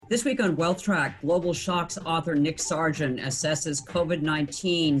This week on Wealth Track, Global Shocks author Nick Sargent assesses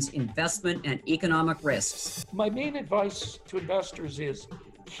COVID-19's investment and economic risks. My main advice to investors is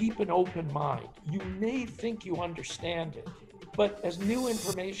keep an open mind. You may think you understand it, but as new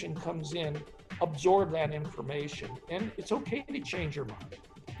information comes in, absorb that information, and it's okay to change your mind.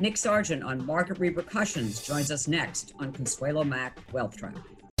 Nick Sargent on market repercussions joins us next on Consuelo Mack Wealth Track.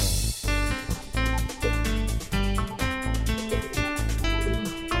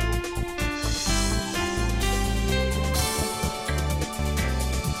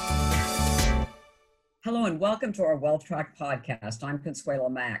 Hello and welcome to our Wealth Track podcast. I'm Consuelo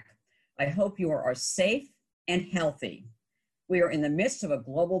Mack. I hope you are safe and healthy. We are in the midst of a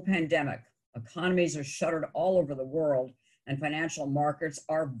global pandemic. Economies are shuttered all over the world, and financial markets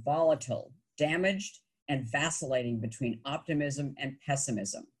are volatile, damaged, and vacillating between optimism and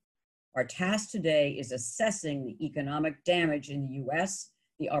pessimism. Our task today is assessing the economic damage in the U.S.,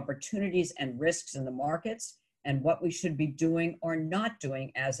 the opportunities and risks in the markets, and what we should be doing or not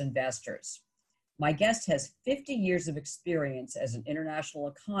doing as investors. My guest has 50 years of experience as an international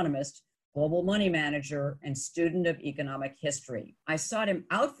economist, global money manager, and student of economic history. I sought him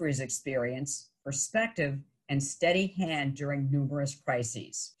out for his experience, perspective, and steady hand during numerous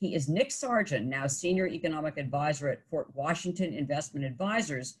crises. He is Nick Sargent, now Senior Economic Advisor at Fort Washington Investment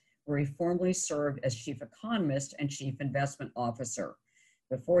Advisors, where he formerly served as Chief Economist and Chief Investment Officer.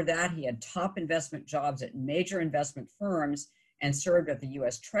 Before that, he had top investment jobs at major investment firms and served at the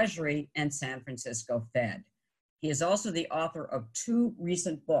U.S. Treasury and San Francisco Fed. He is also the author of two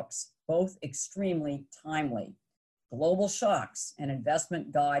recent books, both extremely timely: Global Shocks, an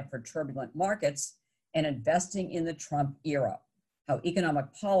investment guide for turbulent markets, and Investing in the Trump Era, how economic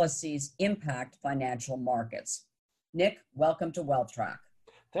policies impact financial markets. Nick, welcome to Wealth Track.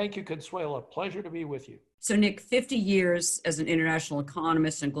 Thank you, Consuelo. Pleasure to be with you. So Nick, 50 years as an international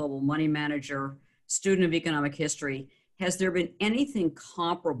economist and global money manager, student of economic history. Has there been anything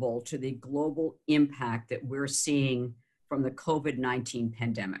comparable to the global impact that we're seeing from the COVID-19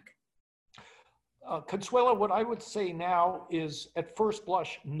 pandemic? Consuelo, what I would say now is, at first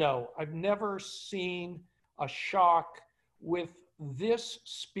blush, no. I've never seen a shock with this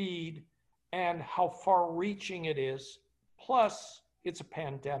speed and how far-reaching it is. Plus, it's a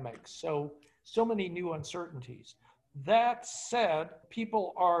pandemic, so many new uncertainties. That said,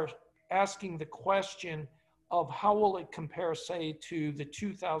 people are asking the question of how will it compare, say, to the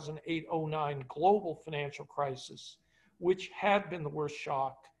 2008-09 global financial crisis, which had been the worst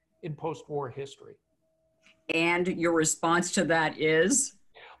shock in post-war history. And your response to that is?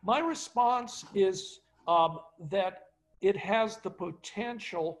 My response is that it has the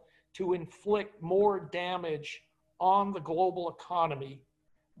potential to inflict more damage on the global economy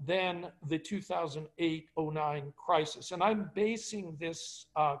than the 2008-09 crisis. And I'm basing this,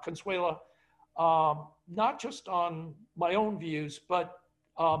 Consuelo, not just on my own views, but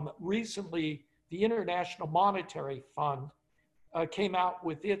recently the International Monetary Fund came out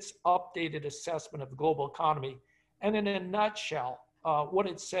with its updated assessment of the global economy. And in a nutshell, what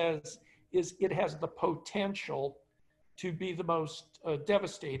it says is it has the potential to be the most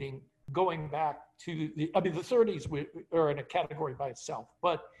devastating going back to the 30s are in a category by itself,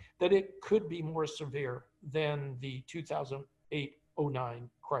 but that it could be more severe than the 2008-09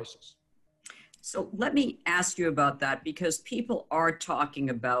 crisis. So let me ask you about that, because people are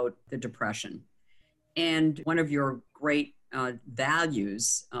talking about the Depression. And one of your great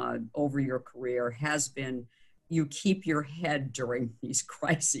values over your career has been you keep your head during these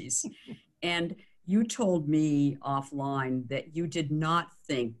crises. And you told me offline that you did not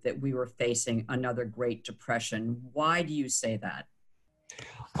think that we were facing another Great Depression. Why do you say that?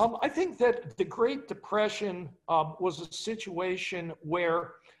 I think that the Great Depression was a situation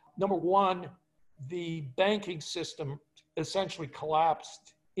where, number one, the banking system essentially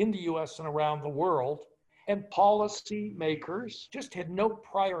collapsed in the US and around the world, and policy makers just had no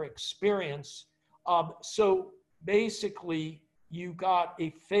prior experience. So basically, you got a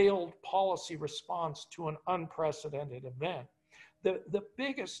failed policy response to an unprecedented event. The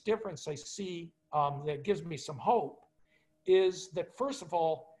biggest difference I see that gives me some hope is that, first of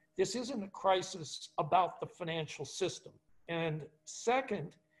all, this isn't a crisis about the financial system. And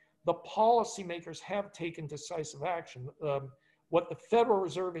second, the policymakers have taken decisive action. What the Federal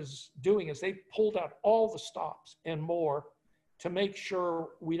Reserve is doing is they've pulled out all the stops and more to make sure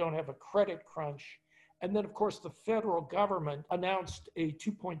we don't have a credit crunch. And then, of course, the federal government announced a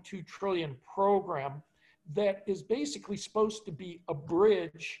 $2.2 trillion program that is basically supposed to be a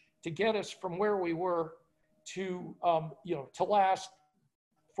bridge to get us from where we were to last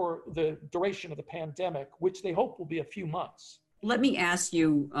for the duration of the pandemic, which they hope will be a few months. Let me ask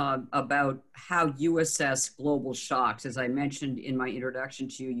you about how you assess global shocks. As I mentioned in my introduction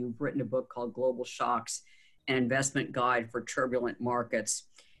to you, you've written a book called Global Shocks, an Investment Guide for Turbulent Markets.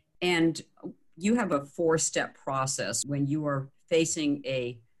 And you have a four-step process when you are facing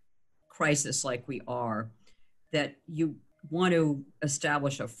a crisis like we are, that you want to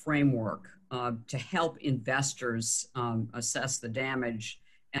establish a framework to help investors assess the damage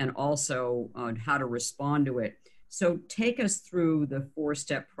and also how to respond to it. So take us through the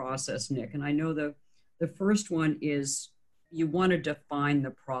four-step process, Nick. And I know the first one is you want to define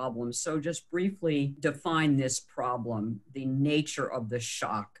the problem. So just briefly define this problem, the nature of the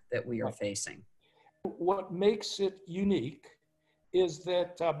shock that we are facing. What makes it unique is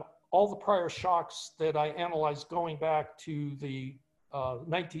that all the prior shocks that I analyzed going back to the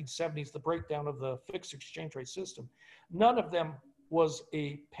 1970s, the breakdown of the fixed exchange rate system, none of them was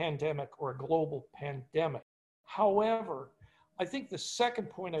a pandemic or a global pandemic. However, I think the second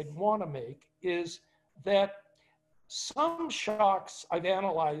point I'd want to make is that some shocks I've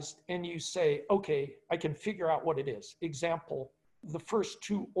analyzed and you say, okay, I can figure out what it is. Example, the first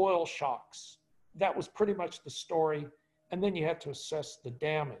two oil shocks, that was pretty much the story. And then you had to assess the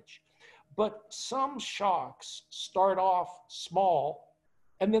damage. But some shocks start off small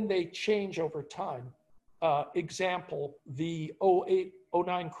and then they change over time. Example, the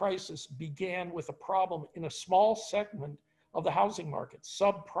 08-09 crisis began with a problem in a small segment of the housing market,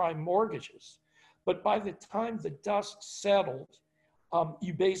 subprime mortgages. But by the time the dust settled,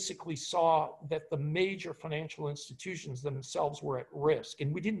 you basically saw that the major financial institutions themselves were at risk,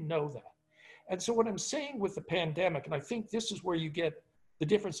 and we didn't know that. And so what I'm saying with the pandemic, and I think this is where you get the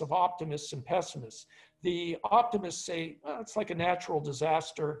difference of optimists and pessimists. The optimists say, well, it's like a natural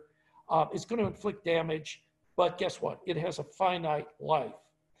disaster. It's going to inflict damage, but guess what? It has a finite life.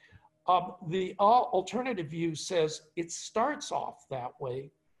 The alternative view says it starts off that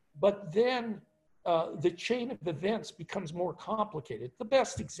way, but then the chain of events becomes more complicated. The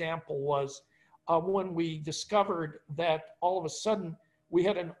best example was when we discovered that all of a sudden we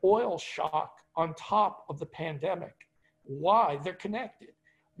had an oil shock on top of the pandemic. Why? They're connected.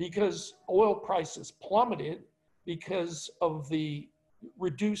 Because oil prices plummeted because of the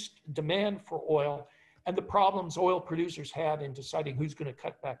reduced demand for oil and the problems oil producers had in deciding who's going to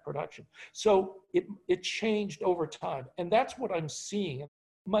cut back production. So it changed over time. And that's what I'm seeing.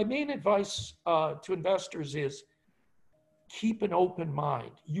 My main advice to investors is keep an open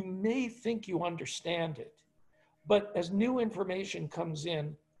mind. You may think you understand it, but as new information comes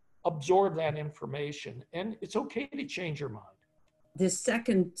in, absorb that information. And it's okay to change your mind. The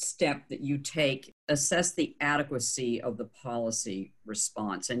second step that you take, assess the adequacy of the policy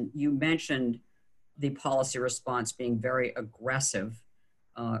response. And you mentioned the policy response being very aggressive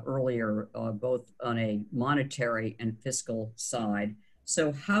earlier, both on a monetary and fiscal side.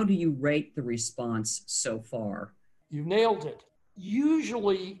 So how do you rate the response so far? You nailed it.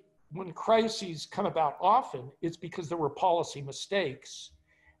 Usually when crises come about often, it's because there were policy mistakes.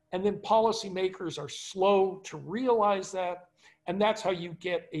 And then policymakers are slow to realize that. And that's how you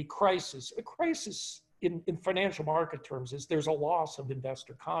get a crisis. A crisis in financial market terms is there's a loss of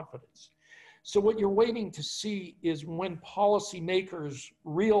investor confidence. So what you're waiting to see is when policymakers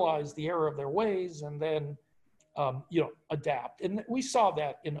realize the error of their ways and then adapt. And we saw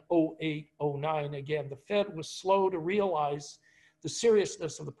that in 08-09. Again, the Fed was slow to realize the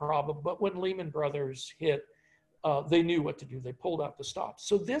seriousness of the problem, but when Lehman Brothers hit, they knew what to do. They pulled out the stops.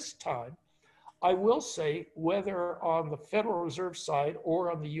 So this time, I will say, whether on the Federal Reserve side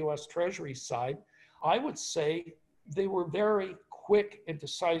or on the US Treasury side, I would say they were very quick and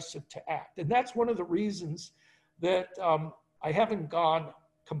decisive to act. And that's one of the reasons that I haven't gone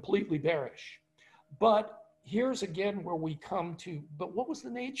completely bearish. But here's again where we come to, but what was the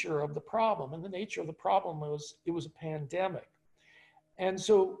nature of the problem? And the nature of the problem was it was a pandemic. And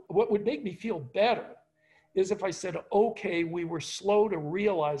so what would make me feel better is if I said, okay, we were slow to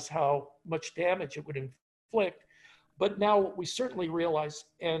realize how much damage it would inflict, but now what we certainly realize,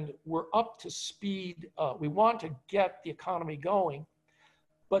 and we're up to speed, we want to get the economy going,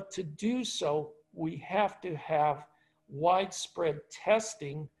 but to do so, we have to have widespread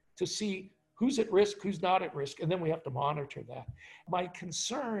testing to see who's at risk, who's not at risk, and then we have to monitor that. My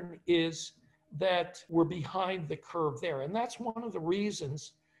concern is that we're behind the curve there, and that's one of the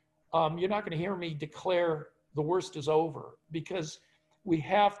reasons you're not going to hear me declare the worst is over, because we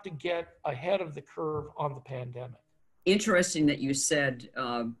have to get ahead of the curve on the pandemic. Interesting that you said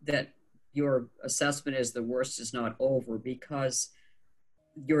that your assessment is the worst is not over, because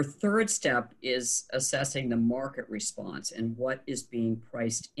your third step is assessing the market response and what is being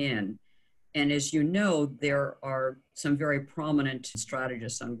priced in. And as you know, there are some very prominent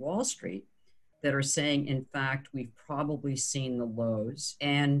strategists on Wall Street that are saying, in fact, we've probably seen the lows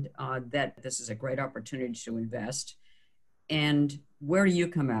and that this is a great opportunity to invest. And where do you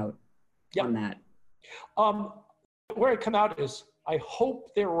come out on that? Um, where I come out is I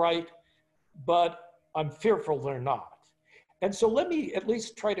hope they're right, but I'm fearful they're not. And so let me at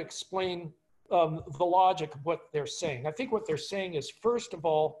least try to explain the logic of what they're saying. I think what they're saying is, first of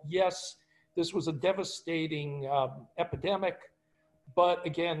all, yes, this was a devastating epidemic, but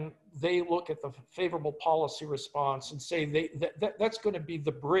again, they look at the favorable policy response and say that's going to be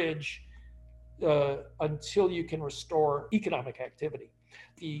the bridge until you can restore economic activity.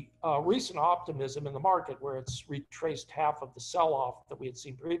 The recent optimism in the market, where it's retraced half of the sell-off that we had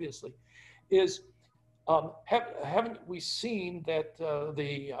seen previously, is haven't we seen that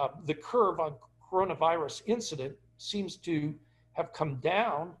the curve on coronavirus incident seems to have come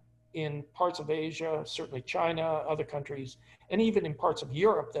down in parts of Asia, certainly China, other countries, and even in parts of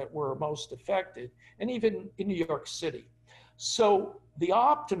Europe that were most affected, and even in New York City. So the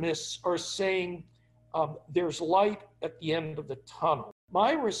optimists are saying there's light at the end of the tunnel.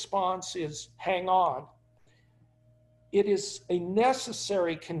 My response is, hang on. It is a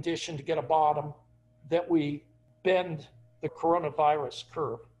necessary condition to get a bottom that we bend the coronavirus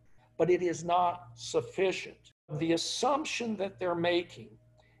curve, but it is not sufficient. The assumption that they're making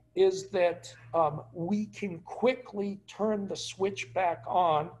is that we can quickly turn the switch back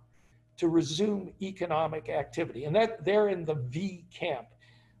on to resume economic activity. And that they're in the V camp.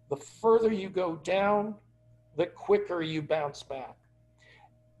 The further you go down, the quicker you bounce back.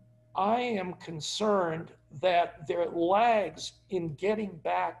 I am concerned that their lags in getting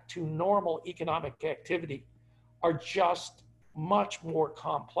back to normal economic activity are just much more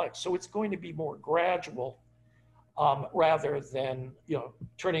complex. So it's going to be more gradual rather than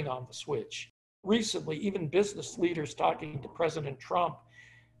turning on the switch. Recently, even business leaders talking to President Trump,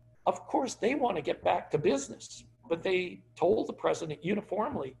 of course, they want to get back to business, but they told the president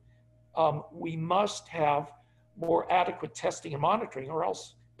uniformly, we must have more adequate testing and monitoring, or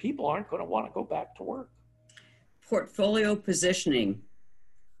else people aren't going to want to go back to work. Portfolio positioning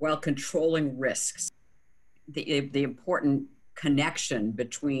while controlling risks. The important connection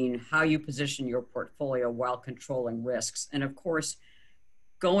between how you position your portfolio while controlling risks. And of course,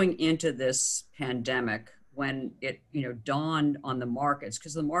 going into this pandemic, when it dawned on the markets,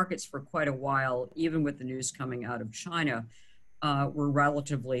 because the markets for quite a while, even with the news coming out of China, were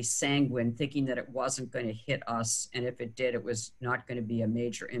relatively sanguine, thinking that it wasn't going to hit us, and if it did, it was not going to be a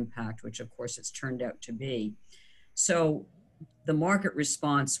major impact, which of course it's turned out to be. So the market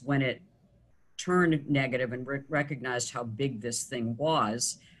response, when it turned negative and recognized how big this thing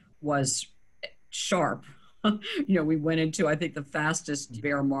was sharp. We went into, I think, the fastest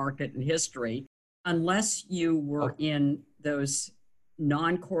bear market in history. Unless you were in those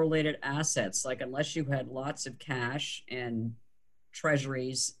non-correlated assets, like unless you had lots of cash and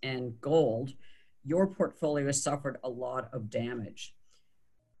treasuries and gold, your portfolio suffered a lot of damage.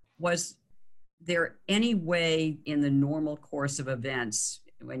 Was there any way in the normal course of events,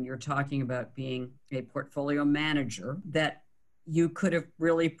 when you're talking about being a portfolio manager, that you could have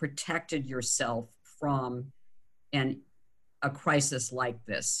really protected yourself from a crisis like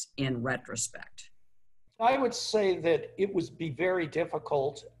this in retrospect? I would say that it would be very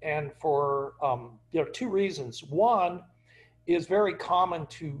difficult, and for two reasons. One is very common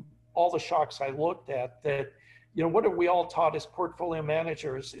to all the shocks I looked at, that what are we all taught as portfolio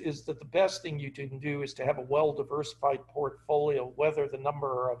managers is that the best thing you can do is to have a well-diversified portfolio, whether the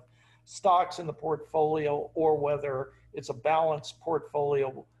number of stocks in the portfolio or whether it's a balanced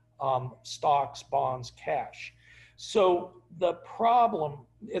portfolio, stocks, bonds, cash. So the problem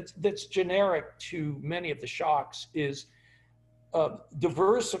that's generic to many of the shocks is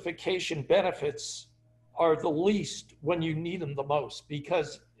diversification benefits are the least when you need them the most,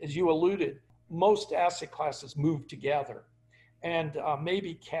 because as you alluded, most asset classes move together, and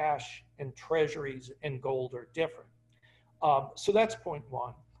maybe cash and treasuries and gold are different. So that's point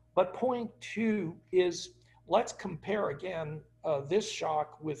one. But point two is, let's compare again this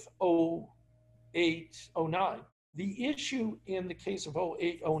shock with 08, 09. The issue in the case of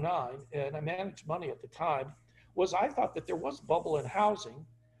 08, 09, and I managed money at the time, was I thought that there was a bubble in housing,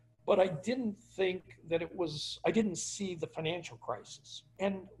 but I didn't think that I didn't see the financial crisis.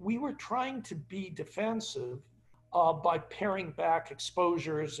 And we were trying to be defensive by paring back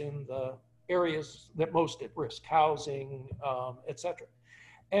exposures in the areas that most at risk, housing, et cetera.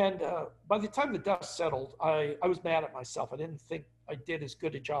 And by the time the dust settled, I was mad at myself. I didn't think I did as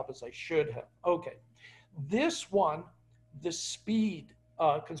good a job as I should have. Okay. This one, the speed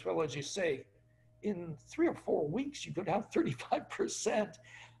Consuelo, as you say, in 3 or 4 weeks, you could have 35%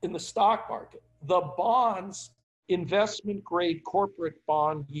 in the stock market. The bonds, investment grade corporate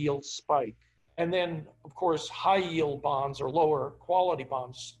bond yields spike. And then, of course, high yield bonds or lower quality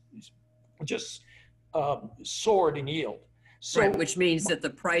bonds just soared in yield. So, right, which means that the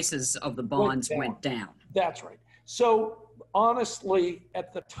prices of the bonds went down. That's right. So honestly,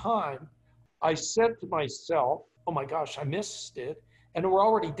 at the time, I said to myself, oh my gosh, I missed it. And we're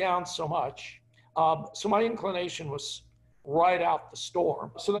already down so much. So my inclination was ride out the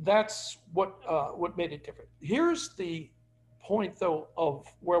storm. So that's what made it different. Here's the point, though, of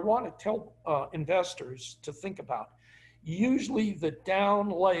where I want to tell investors to think about. Usually the down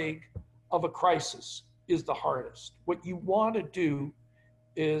leg of a crisis is the hardest. What you want to do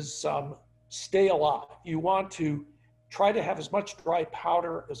is stay alive. You want to try to have as much dry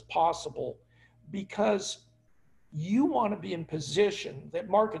powder as possible, because you want to be in position that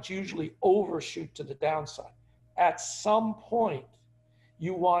markets usually overshoot to the downside. At some point,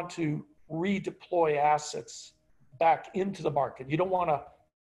 you want to redeploy assets back into the market. You don't want to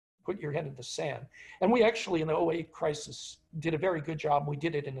put your head in the sand. And we actually, in the 2008 crisis, did a very good job. We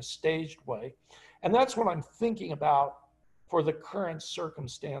did it in a staged way. And that's what I'm thinking about for the current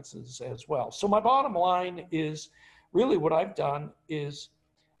circumstances as well. So my bottom line is really what I've done is,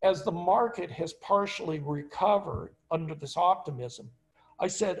 as the market has partially recovered under this optimism, I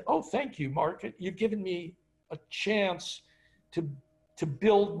said, oh, thank you, market. You've given me a chance to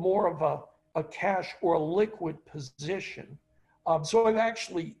build more of a cash or a liquid position. So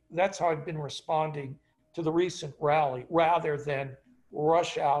that's how I've been responding to the recent rally, rather than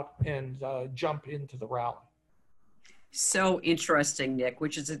rush out and jump into the rally. So interesting, Nick,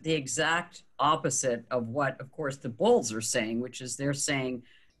 which is the exact opposite of what, of course, the bulls are saying, which is they're saying,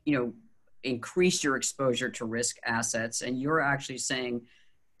 increase your exposure to risk assets. And you're actually saying,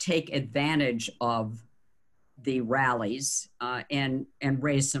 take advantage of the rallies and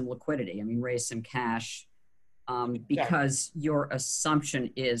raise some liquidity. I mean, raise some cash, because your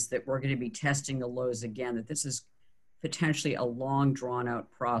assumption is that we're going to be testing the lows again, that this is potentially a long drawn out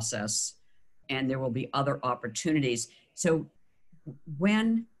process and there will be other opportunities. So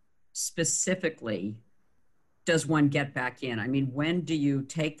when specifically does one get back in? I mean, when do you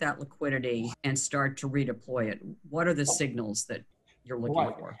take that liquidity and start to redeploy it? What are the signals that you're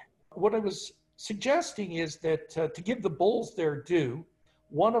looking for? What I was suggesting is that to give the bulls their due,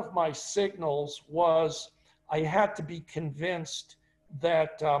 one of my signals was I had to be convinced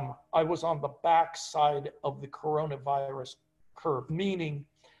that I was on the backside of the coronavirus curve, meaning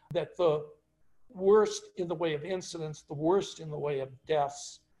that the worst in the way of incidents, the worst in the way of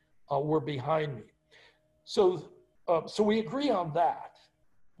deaths were behind me. So we agree on that.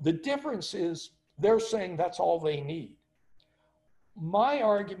 The difference is they're saying that's all they need. My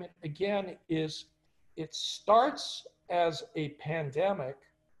argument, again, is it starts as a pandemic,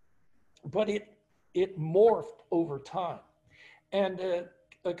 but it morphed over time. And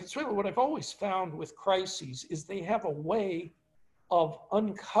Consuelo, what I've always found with crises is they have a way of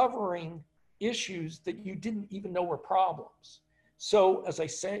uncovering issues that you didn't even know were problems. So as I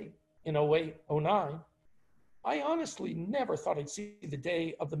say, in 2008, 2009, I honestly never thought I'd see the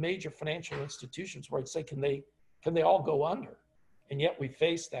day of the major financial institutions where I'd say, can they all go under? And yet we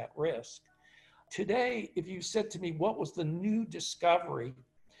face that risk. Today, if you said to me, what was the new discovery?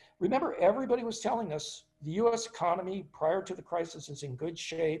 Remember, everybody was telling us the US economy prior to the crisis is in good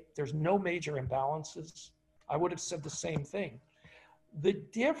shape. There's no major imbalances. I would have said the same thing. The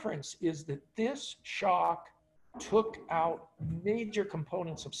difference is that this shock took out major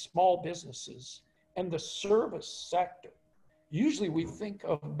components of small businesses and the service sector. Usually we think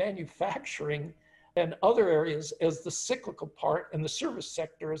of manufacturing and other areas as the cyclical part and the service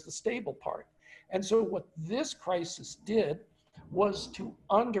sector as the stable part. And so what this crisis did was to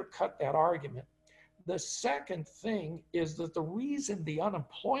undercut that argument. The second thing is that the reason the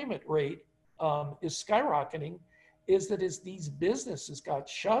unemployment rate is skyrocketing is that as these businesses got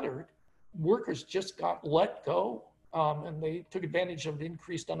shuttered, workers just got let go and they took advantage of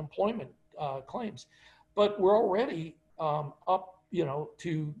increased unemployment claims. But we're already up,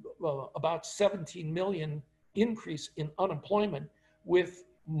 to about 17 million increase in unemployment, with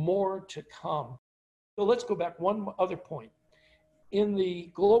more to come. So let's go back one other point. In the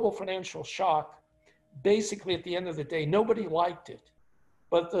global financial shock, basically at the end of the day, nobody liked it,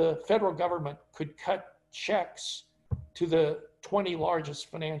 but the federal government could cut checks to the 20 largest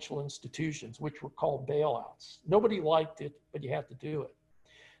financial institutions, which were called bailouts. Nobody liked it, but you had to do it.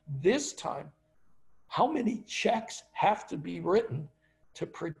 This time, how many checks have to be written to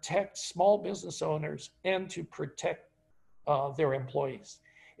protect small business owners and to protect their employees.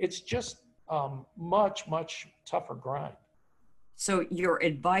 It's just much, much tougher grind. So your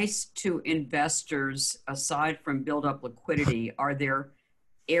advice to investors, aside from build up liquidity, are there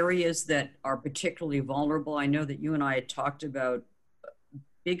areas that are particularly vulnerable? I know that you and I had talked about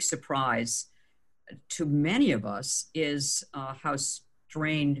big surprise to many of us is how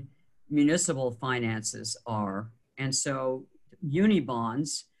strained municipal finances are. And so uni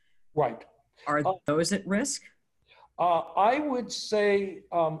bonds, Right. are those at risk? I would say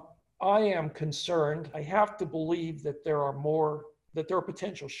I am concerned. I have to believe that there are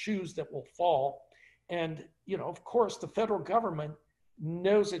potential shoes that will fall. And, of course, the federal government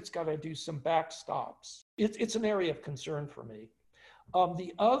knows it's got to do some backstops. It's an area of concern for me.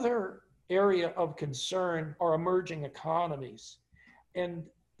 The other area of concern are emerging economies. And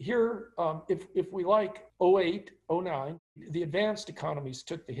here, if we like 08, 09, the advanced economies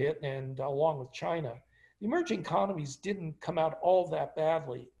took the hit, and along with China, the emerging economies didn't come out all that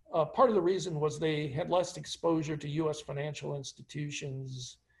badly. Part of the reason was they had less exposure to US financial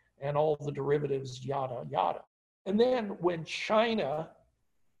institutions and all the derivatives, yada, yada. And then when China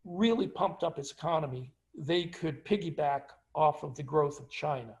really pumped up its economy, they could piggyback off of the growth of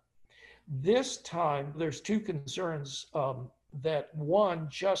China. This time, there's two concerns that one,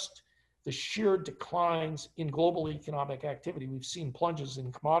 just the sheer declines in global economic activity. We've seen plunges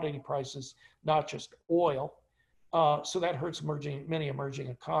in commodity prices, not just oil. So that hurts many emerging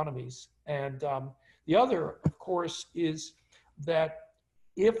economies. And the other, of course, is that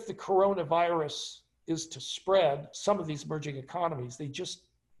if the coronavirus is to spread, some of these emerging economies, they just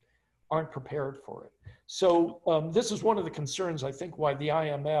aren't prepared for it. So this is one of the concerns, I think, why the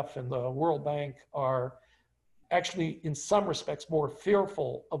IMF and the World Bank are actually, in some respects, more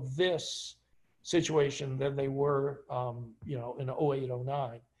fearful of this situation than they were, in 08,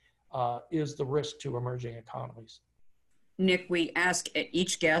 09, is the risk to emerging economies. Nick, we ask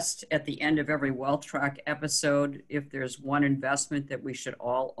each guest at the end of every Wealth Track episode if there's one investment that we should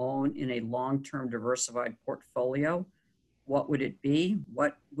all own in a long-term diversified portfolio. What would it be?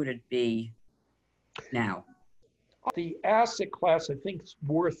 What would it be now? The asset class I think is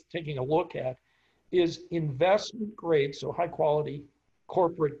worth taking a look at is investment grade, so high quality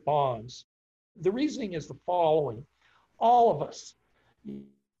corporate bonds. The reasoning is the following. All of us,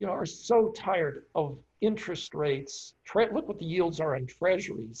 are so tired of interest rates. Look what the yields are on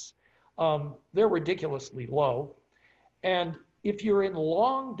treasuries. They're ridiculously low. And if you're in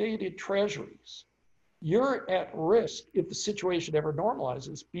long dated treasuries, you're at risk if the situation ever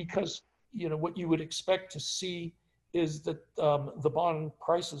normalizes, because what you would expect to see is that the bond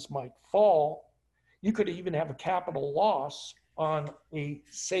prices might fall. You could even have a capital loss on a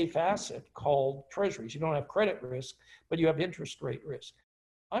safe asset called treasuries. You don't have credit risk, but you have interest rate risk.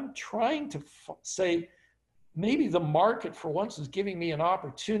 I'm trying to say maybe the market for once is giving me an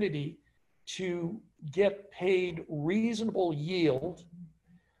opportunity to get paid reasonable yield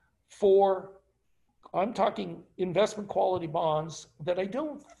for, I'm talking investment quality bonds that I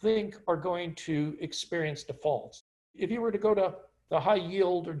don't think are going to experience defaults. If you were to go to the high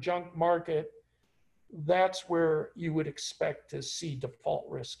yield or junk market, that's where you would expect to see default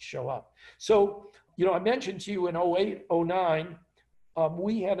risk show up. So, I mentioned to you in 08, 09,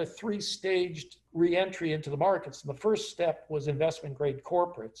 we had a three-staged reentry into the markets. And the first step was investment grade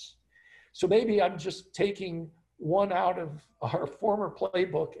corporates. So maybe I'm just taking one out of our former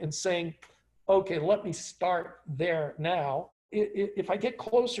playbook and saying, okay, let me start there now. If I get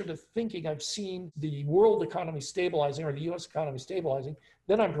closer to thinking I've seen the world economy stabilizing or the US economy stabilizing,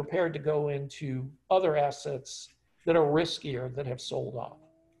 then I'm prepared to go into other assets that are riskier that have sold off.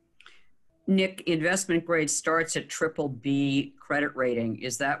 Nick, investment grade starts at BBB credit rating.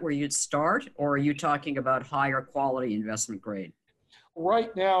 Is that where you'd start, or are you talking about higher quality investment grade?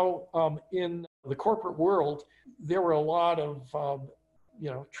 Right now, in the corporate world, there were a lot of,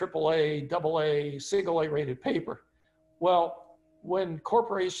 AAA, AA, single A rated paper. Well, when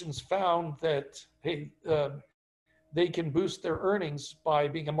corporations found that, they can boost their earnings by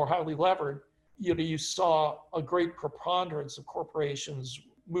being more highly levered, you saw a great preponderance of corporations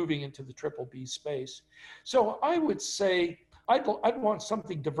moving into the BBB space. So I would say I'd want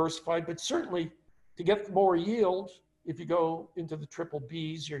something diversified, but certainly to get more yield, if you go into the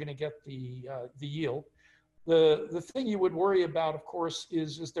BBBs, you're going to get the yield. The thing you would worry about, of course,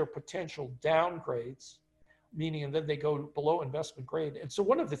 is there potential downgrades, meaning and then they go below investment grade. And so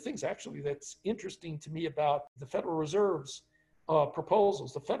one of the things actually that's interesting to me about the Federal Reserve's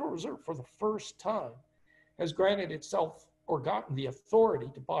proposals, the Federal Reserve for the first time has granted itself or gotten the authority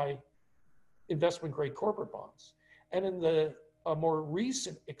to buy investment grade corporate bonds. And in the more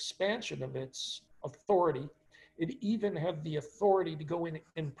recent expansion of its authority, It even had the authority to go in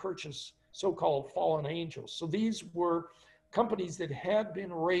and purchase so-called fallen angels. So these were companies that had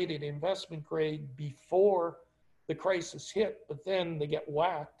been rated investment grade before the crisis hit, but then they get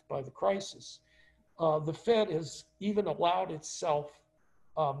whacked by the crisis. The Fed has even allowed itself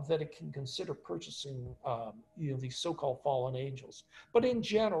that it can consider purchasing, these so-called fallen angels. But in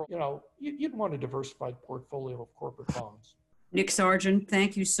general, you'd want a diversified portfolio of corporate bonds. Nick Sargent,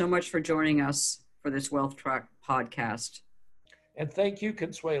 thank you so much for joining us for this WealthTrack podcast. And thank you,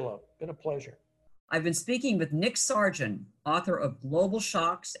 Consuelo. Been a pleasure. I've been speaking with Nick Sargent, author of Global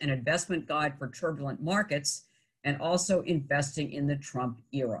Shocks, an investment guide for turbulent markets, and also Investing in the Trump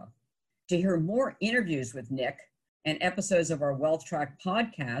Era. To hear more interviews with Nick and episodes of our WealthTrack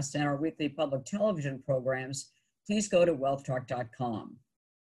podcast and our weekly public television programs, please go to wealthtrack.com.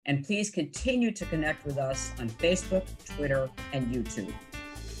 And please continue to connect with us on Facebook, Twitter, and YouTube.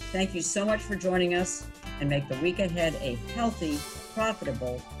 Thank you so much for joining us, and make the week ahead a healthy,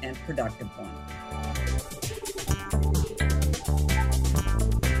 profitable, and productive one.